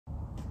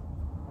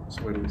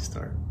So where do we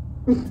start?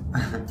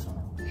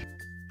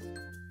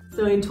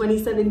 So in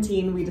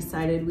 2017, we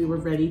decided we were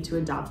ready to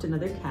adopt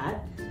another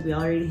cat. We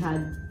already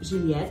had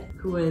Juliette,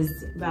 who was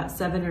about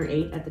 7 or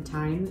 8 at the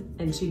time,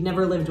 and she'd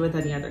never lived with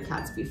any other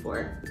cats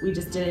before. We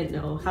just didn't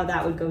know how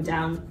that would go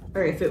down,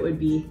 or if it would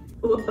be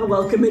a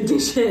welcome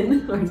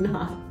addition or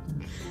not.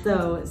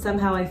 So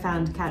somehow I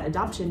found Cat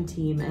Adoption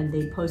Team, and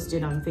they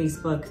posted on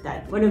Facebook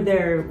that one of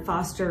their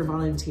foster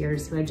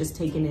volunteers who had just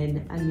taken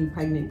in a new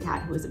pregnant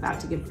cat who was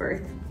about to give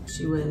birth.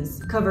 She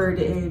was covered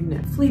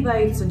in flea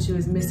bites and she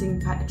was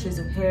missing patches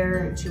of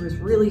hair. And she was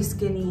really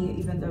skinny,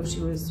 even though she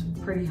was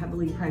pretty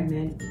heavily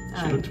pregnant.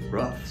 She looked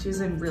rough. She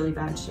was in really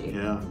bad shape.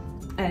 Yeah.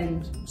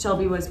 And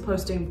Shelby was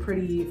posting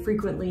pretty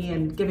frequently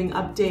and giving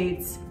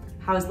updates.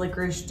 How's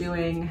Licorice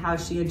doing?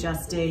 How's she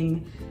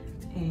adjusting?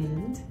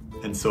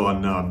 And so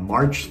on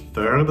March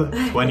 3rd,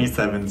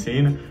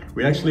 2017,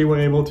 we actually were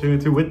able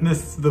to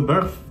witness the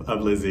birth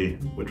of Lizzy,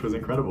 which was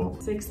incredible.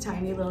 6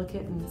 tiny little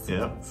kittens.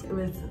 Yeah. It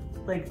was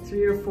like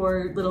 3 or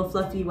 4 little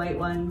fluffy white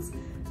ones,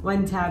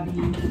 1 tabby,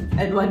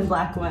 and 1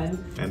 black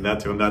one. And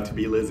that turned out to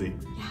be Lizzy.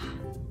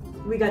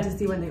 Yeah. We got to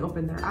see when they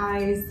opened their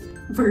eyes,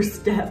 first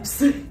steps,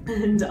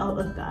 and all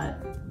of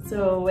that.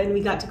 So when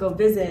we got to go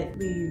visit,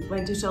 we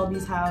went to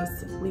Shelby's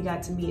house. We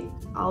got to meet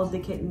all of the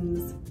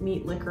kittens,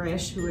 meet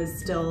Licorice, who is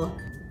still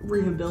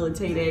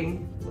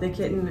rehabilitating. The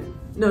kitten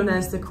known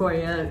as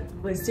Sequoia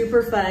was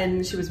super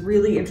fun. She was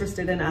really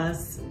interested in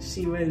us.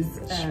 She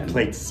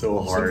played so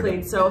hard. She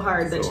played so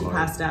hard that she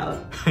passed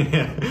out.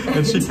 Yeah,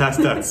 and she passed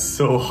out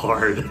so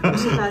hard.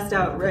 She passed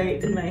out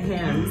right in my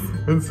hands.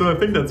 And so I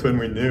think that's when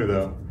we knew,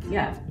 though.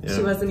 Yeah,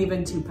 she wasn't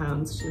even 2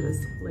 pounds. She was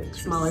like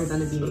smaller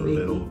than a baby.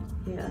 Little.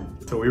 Yeah.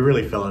 So we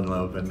really fell in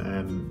love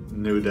and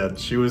knew that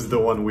she was the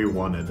one we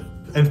wanted.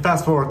 And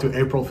fast forward to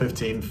April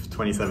 15th,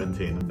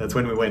 2017. That's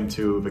when we went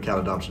to the Cat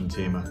Adoption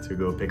Team to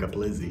go pick up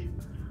Lizzy.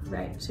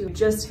 Right, she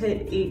just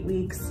hit 8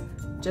 weeks,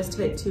 just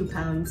hit 2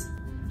 pounds.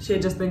 She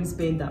had just been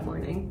spayed that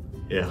morning.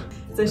 Yeah.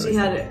 So she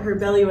had, her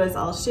belly was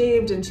all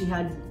shaved and she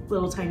had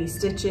little tiny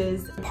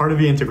stitches. Part of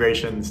the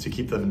integration is to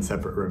keep them in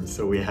separate rooms.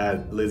 So we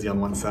had Lizzy on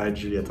one side,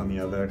 Juliette on the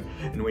other,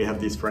 and we have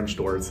these French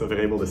doors so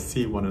they're able to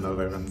see one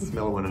another and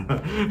smell one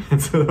another.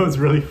 And so that was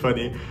really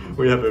funny.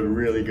 We have a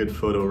really good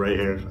photo right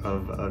here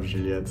of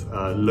Juliette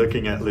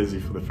looking at Lizzy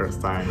for the first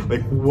time.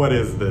 Like, what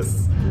is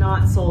this?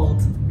 Not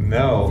sold.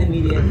 No.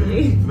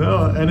 Immediately.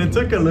 No, and it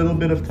took a little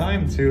bit of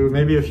time to,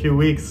 maybe a few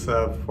weeks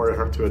for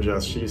her to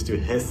adjust. She used to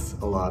hiss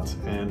a lot,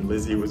 and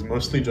Lizzy was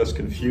mostly just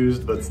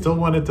confused, but still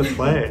wanted to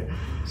play.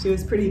 She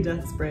was pretty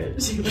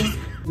desperate. She was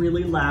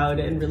really loud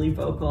and really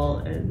vocal,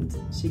 and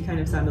she kind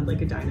of sounded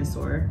like a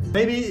dinosaur.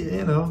 Maybe,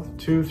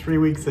 2-3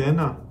 weeks in,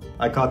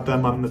 I caught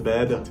them on the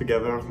bed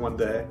together one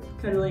day.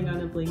 Cuddling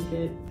on a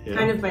blanket,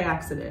 kind of by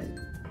accident.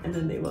 And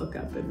then they woke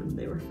up and then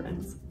they were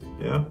friends.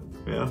 Yeah,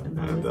 yeah,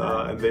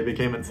 and they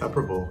became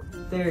inseparable.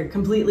 They're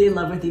completely in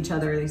love with each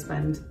other. They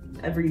spend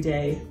every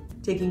day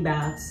taking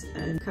baths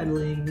and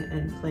cuddling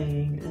and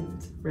playing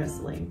and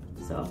wrestling,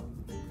 so.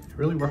 It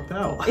really worked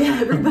out. Yeah,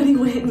 everybody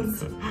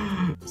wins.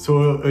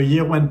 So a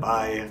year went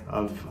by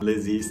of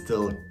Lizzy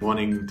still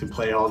wanting to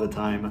play all the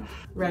time.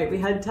 Right, we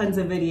had tons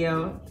of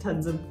video,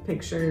 tons of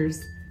pictures.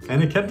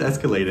 And it kept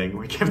escalating.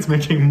 We kept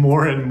making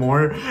more and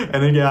more,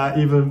 and it got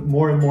even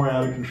more and more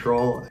out of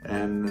control.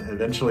 And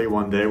eventually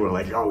one day we're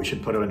like, oh, we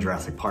should put her in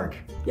Jurassic Park.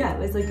 Yeah, it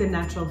was like a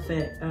natural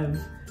fit of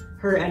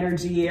her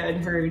energy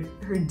and her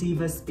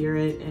diva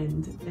spirit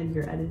and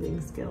your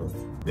editing skills.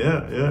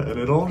 Yeah, and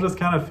it all just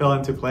kind of fell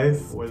into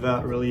place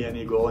without really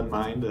any goal in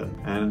mind.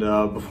 And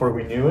before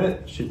we knew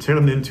it, she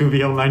turned into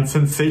the online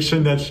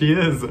sensation that she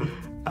is,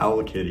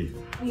 OwlKitty.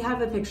 We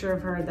have a picture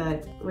of her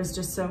that was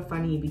just so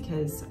funny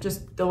because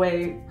just the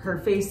way her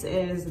face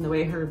is and the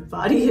way her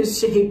body is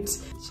shaped.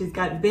 She's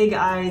got big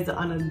eyes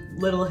on a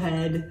little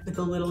head with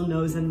a little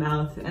nose and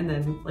mouth, and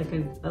then like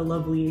a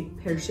lovely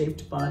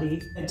pear-shaped body.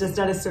 And just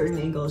at a certain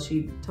angle,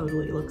 she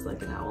totally looks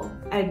like an owl.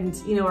 And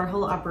our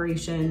whole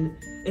operation,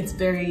 it's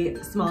very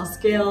small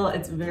scale,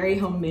 it's very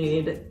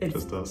homemade. It's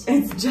just us.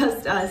 It's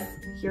just us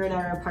here in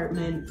our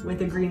apartment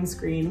with a green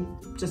screen,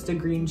 just a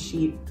green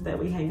sheet that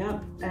we hang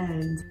up.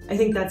 And I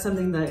think that's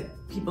something that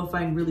people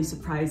find really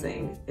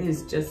surprising,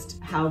 is just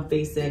how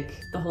basic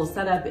the whole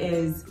setup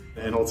is.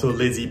 And also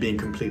Lizzy being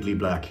completely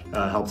black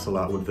helps a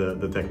lot with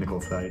the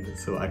technical side,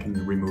 so I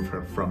can remove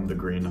her from the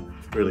green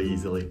really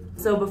easily.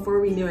 So before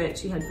we knew it,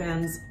 she had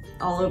fans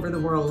all over the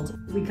world.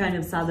 We kind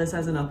of saw this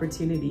as an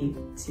opportunity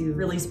to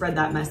really spread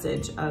that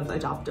message of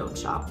adopt, don't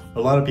shop.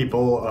 A lot of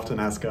people often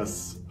ask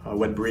us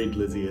what breed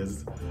Lizzy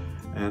is,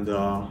 and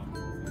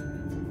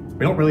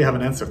we don't really have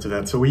an answer to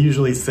that. So we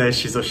usually say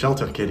she's a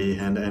shelter kitty,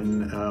 and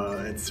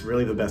it's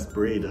really the best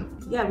breed.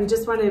 Yeah, we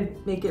just want to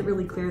make it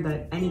really clear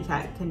that any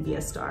cat can be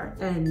a star,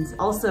 and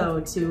also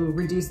to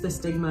reduce the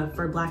stigma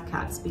for black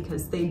cats,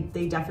 because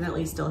they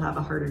definitely still have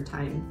a harder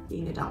time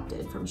being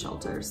adopted from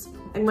shelters.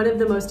 And one of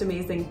the most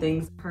amazing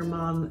things, her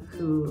mom,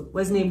 who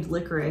was named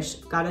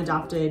Licorice, got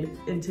adopted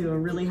into a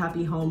really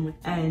happy home,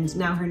 and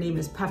now her name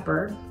is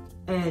Pepper.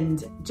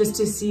 And just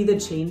to see the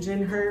change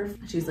in her,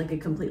 she's like a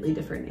completely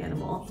different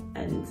animal.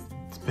 And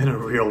it's been a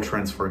real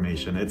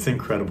transformation. It's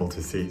incredible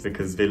to see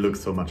because they look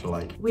so much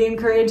alike. We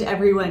encourage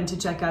everyone to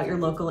check out your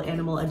local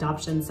animal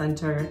adoption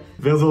center.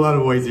 There's a lot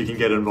of ways you can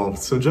get involved,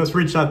 so just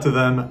reach out to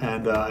them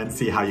and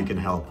see how you can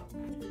help.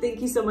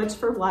 Thank you so much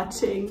for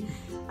watching.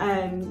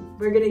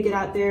 We're gonna get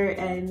out there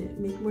and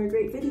make more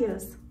great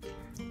videos.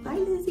 Bye,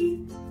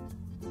 Lizzy.